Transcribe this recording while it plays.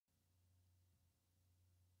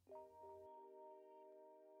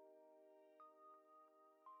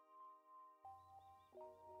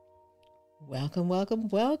Welcome, welcome,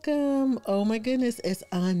 welcome. Oh my goodness, it's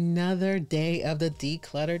another day of the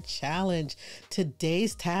Declutter Challenge.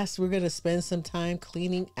 Today's task, we're going to spend some time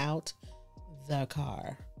cleaning out the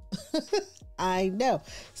car. I know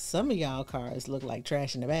some of y'all cars look like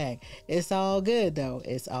trash in the bag. It's all good though.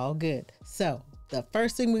 It's all good. So the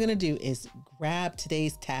first thing we're going to do is grab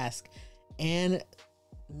today's task and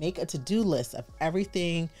make a to-do list of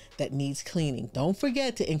everything that needs cleaning. Don't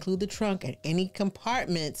forget to include the trunk and any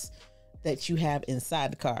compartments that you have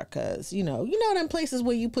inside the car, because you know them places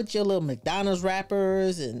where you put your little McDonald's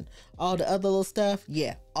wrappers and all the other little stuff.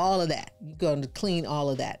 Yeah, all of that. You're going to clean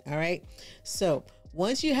all of that. All right. So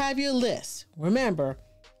once you have your list, remember,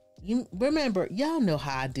 y'all know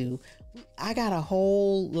how I do. I got a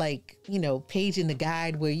whole page in the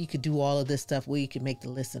guide where you could do all of this stuff, where you can make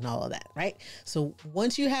the list and all of that. Right. So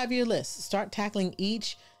once you have your list, start tackling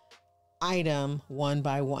each item one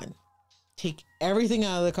by one. Take everything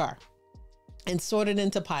out of the car and sort it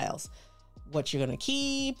into piles. What you're going to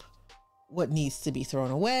keep, what needs to be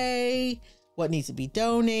thrown away, what needs to be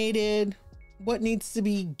donated, what needs to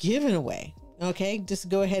be given away. Okay, just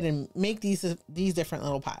go ahead and make these different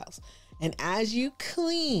little piles. And as you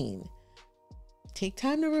clean, take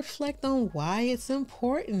time to reflect on why it's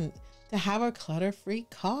important to have a clutter-free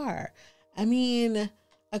car. I mean,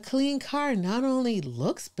 a clean car not only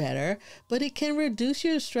looks better, but it can reduce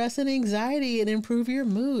your stress and anxiety and improve your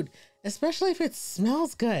mood, especially if it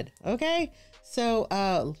smells good. Okay. So,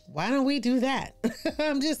 why don't we do that?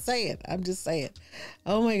 I'm just saying.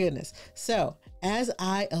 Oh my goodness. So as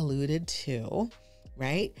I alluded to,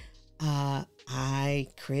 right? I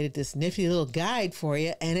created this nifty little guide for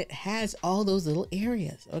you, and it has all those little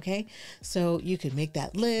areas. Okay. So you can make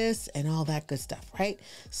that list and all that good stuff, right?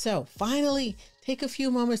 So finally, take a few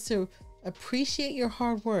moments to appreciate your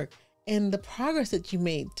hard work and the progress that you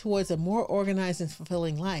made towards a more organized and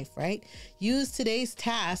fulfilling life, right? Use today's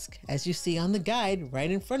task, as you see on the guide right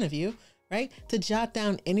in front of you, right, to jot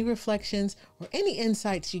down any reflections or any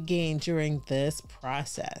insights you gained during this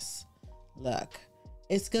process. Look,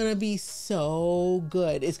 it's going to be so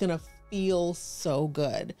good. It's going to feel so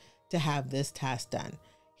good to have this task done.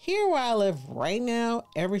 Here where I live right now,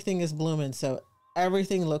 everything is blooming. So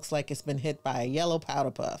everything looks like it's been hit by a yellow powder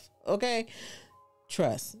puff. Okay.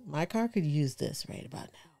 Trust, my car could use this right about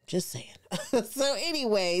now. Just saying. So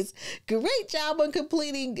anyways, great job on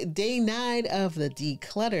completing day 9 of the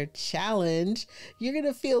Declutter Challenge. You're going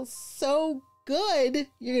to feel so good.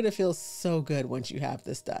 You're going to feel so good once you have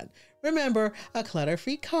this done. Remember, a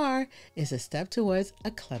clutter-free car is a step towards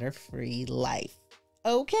a clutter-free life.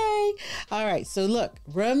 Okay. All right. So look,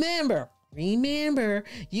 remember, you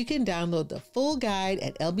can download the full guide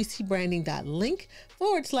at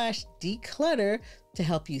lbcbranding.link/declutter to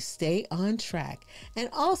help you stay on track. And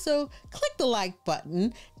also click the like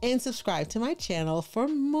button and subscribe to my channel for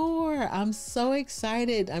more. I'm so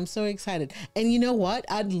excited. And you know what?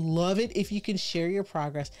 I'd love it if you can share your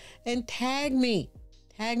progress and tag me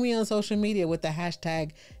on social media with the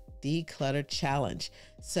hashtag Declutter Challenge.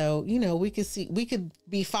 So, we could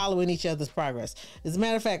be following each other's progress. As a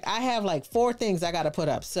matter of fact, I have like 4 things I got to put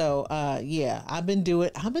up. So, yeah, I've been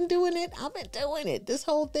doing it. This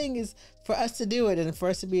whole thing is for us to do it and for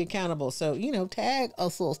us to be accountable. So, tag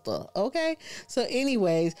us sister. Okay. So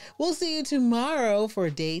anyways, we'll see you tomorrow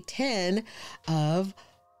for day 10 of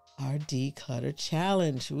our Declutter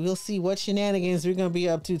Challenge. We'll see what shenanigans we're going to be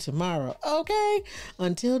up to tomorrow. Okay.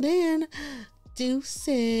 Until then,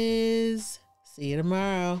 deuces. See you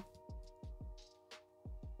tomorrow.